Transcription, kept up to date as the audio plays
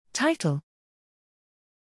Title: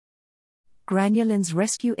 Granulins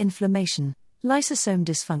rescue inflammation, lysosome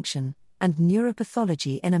dysfunction, and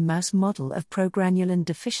neuropathology in a mouse model of progranulin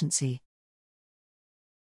deficiency.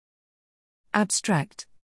 Abstract: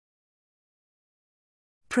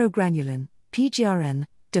 Progranulin, PGRN,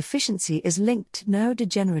 deficiency is linked to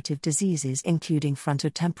neurodegenerative diseases including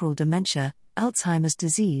frontotemporal dementia, Alzheimer's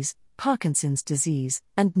disease, Parkinson's disease,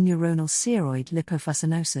 and neuronal ceroid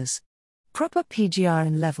lipofuscinosis. Proper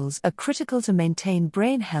PGRN levels are critical to maintain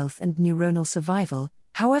brain health and neuronal survival,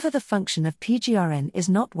 however, the function of PGRN is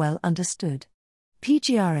not well understood.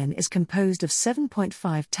 PGRN is composed of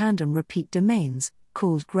 7.5 tandem repeat domains,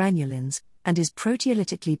 called granulins, and is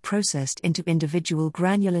proteolytically processed into individual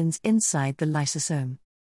granulins inside the lysosome.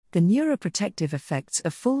 The neuroprotective effects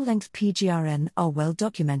of full-length PGRN are well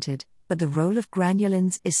documented, but the role of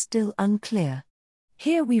granulins is still unclear.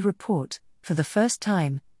 Here we report, for the first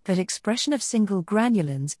time, that expression of single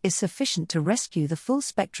granulins is sufficient to rescue the full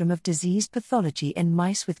spectrum of disease pathology in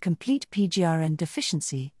mice with complete PGRN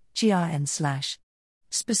deficiency, GRN/.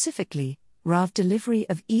 Specifically, RAV delivery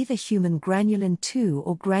of either human granulin 2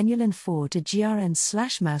 or granulin 4 to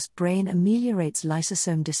GRN/mouse brain ameliorates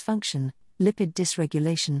lysosome dysfunction, lipid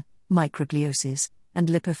dysregulation, microgliosis, and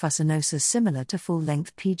lipofuscinosis similar to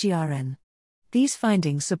full-length PGRN. These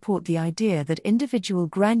findings support the idea that individual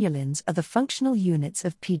granulins are the functional units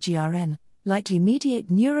of PGRN, likely mediate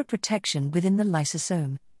neuroprotection within the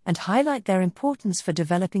lysosome, and highlight their importance for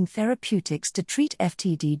developing therapeutics to treat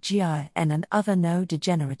FTD-GRN and other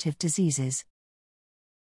neurodegenerative diseases.